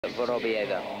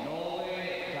Vorobiega.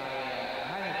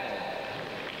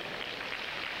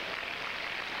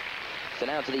 So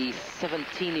now to the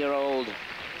 17-year-old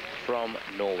from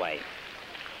Norway.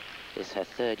 This is her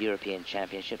third European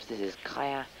Championships. This is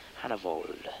Kaja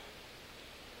Hanevold.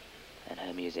 And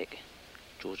her music,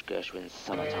 George Gershwin's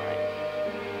Summertime.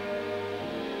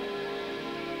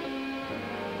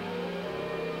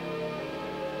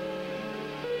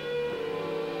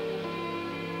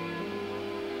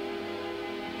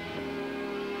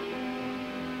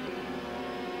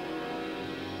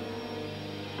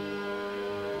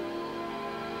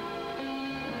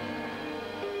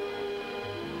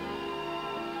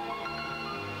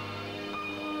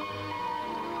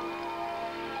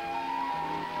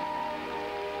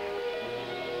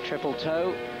 Triple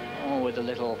toe, with a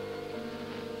little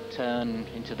turn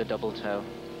into the double toe.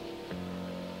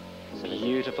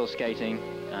 Beautiful skating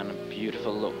and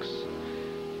beautiful looks.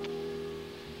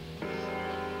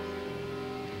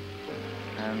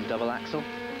 And double axel.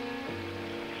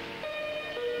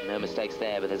 No mistakes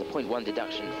there, but there's a 0.1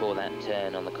 deduction for that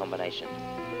turn on the combination.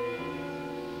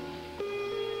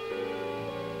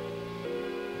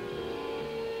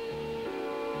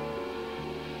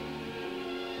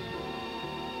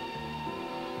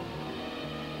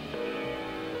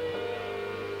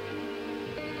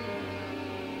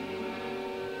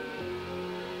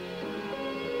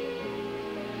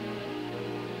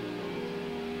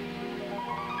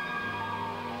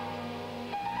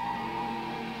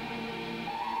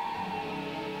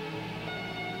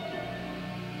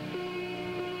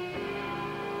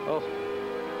 Oh,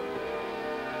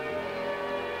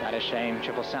 that a shame.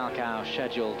 Triple Salchow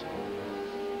scheduled.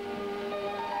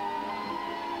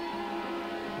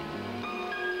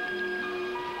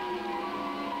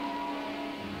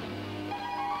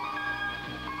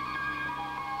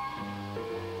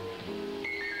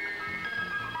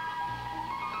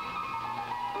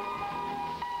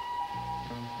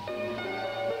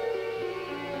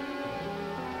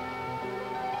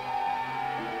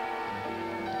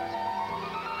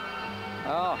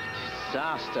 Oh,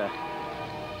 disaster.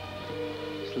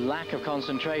 Just lack of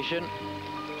concentration.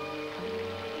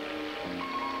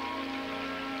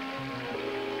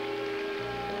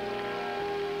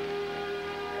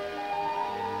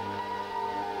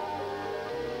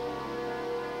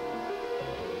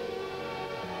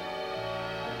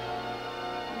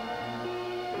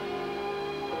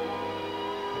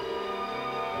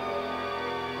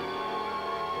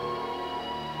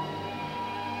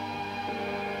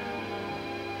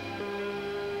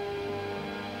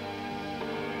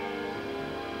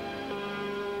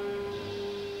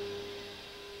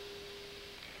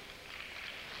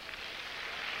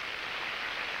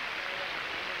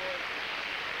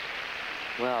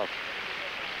 Well,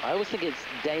 I always think it's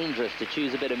dangerous to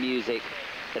choose a bit of music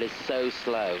that is so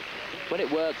slow. When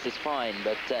it works, it's fine,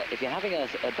 but if you're having a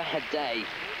bad day,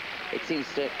 it seems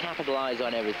to capitalize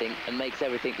on everything and makes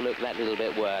everything look that little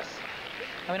bit worse.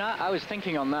 I mean, I was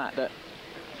thinking on that a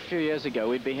few years ago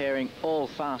we'd be hearing all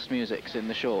fast musics in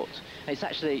the short. It's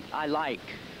actually, I like,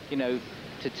 you know,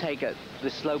 to take the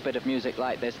slow bit of music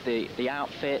like this, the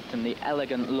outfit and the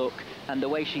elegant look and the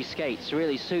way she skates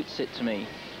really suits it to me.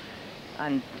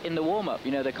 And in the warm-up,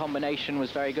 you know, the combination was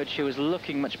very good. She was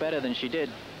looking much better than she did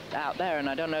out there. And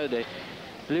I don't know, the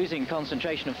losing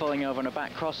concentration and falling over on a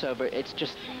back crossover, it's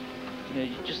just, you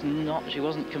know, she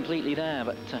wasn't completely there.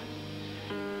 But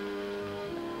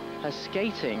her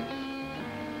skating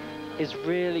is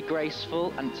really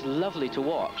graceful and it's lovely to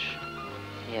watch.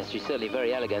 Yes, she's certainly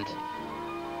very elegant.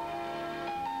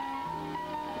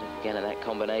 Again, in that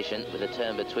combination with a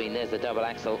turn between, there's the double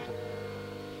axel.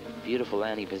 Beautiful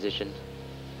landing position.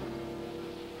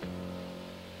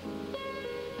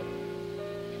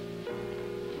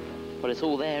 Well, it's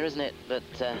all there, isn't it? But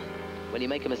when you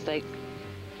make a mistake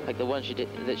like the one she did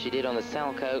on the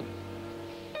Salchow,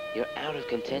 you're out of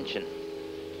contention.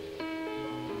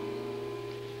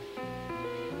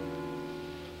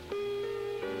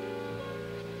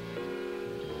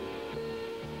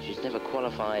 She's never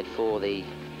qualified for the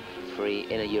free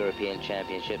Inner European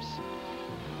Championships.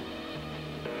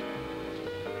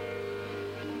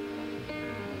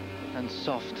 And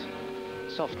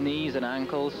soft knees and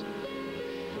ankles,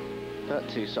 but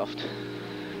too soft.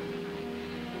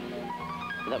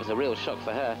 That was a real shock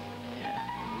for her.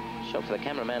 Yeah. Shock for the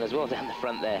cameraman as well down the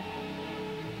front there.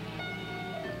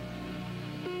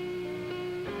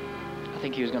 I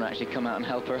think he was going to actually come out and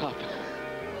help her up.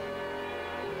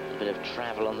 A bit of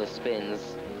travel on the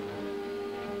spins.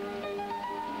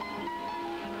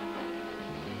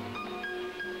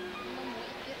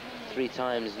 Three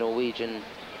times Norwegian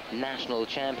national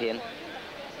champion.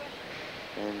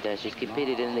 And she's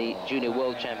competed in the Junior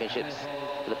World Championships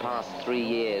for the past 3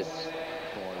 years.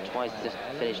 Twice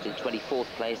finished in 24th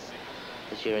place,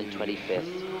 this year in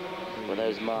 25th. Well,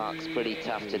 those marks pretty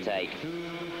tough to take.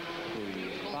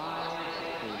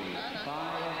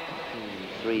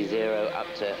 3.0 up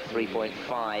to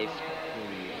 3.5.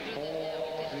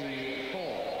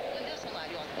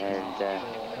 And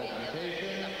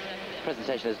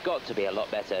presentation has got to be a lot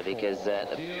better, because the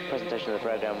presentation of the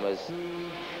program was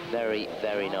very,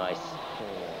 very nice.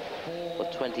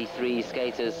 Well, 23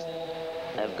 skaters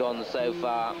have gone so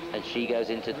far, and she goes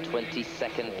into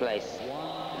 22nd place.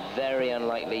 Very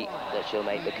unlikely that she'll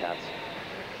make the cut.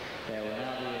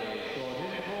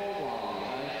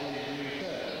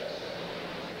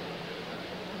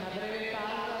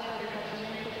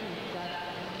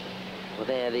 Well,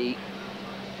 there, the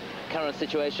current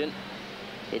situation.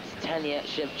 It's Tanya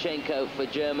Shevchenko for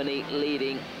Germany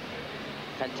leading.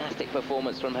 Fantastic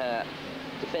performance from her.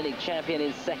 Defending champion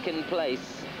in 2nd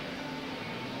place.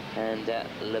 And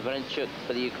Lavrenchuk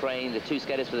for the Ukraine. The two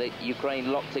skaters for the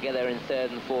Ukraine locked together in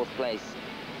 3rd and 4th place.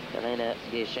 Elena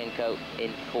Yashenko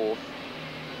in 4th.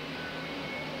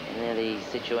 And there the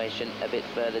situation a bit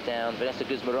further down. Vanessa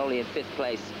Guzmaroli in 5th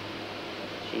place.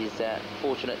 She's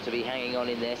fortunate to be hanging on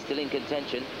in there, still in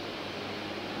contention.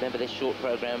 Remember, this short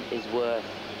program is worth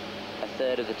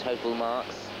 1/3 of the total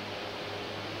marks.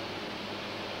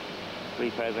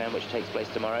 Free program, which takes place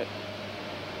tomorrow.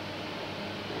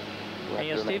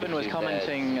 And Stephen was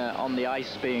commenting on the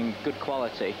ice being good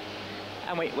quality,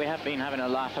 and we have been having a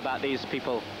laugh about these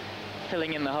people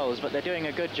filling in the holes, but they're doing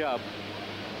a good job.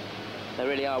 They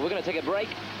really are. We're going to take a break.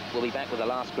 We'll be back with the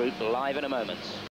last group live in a moment.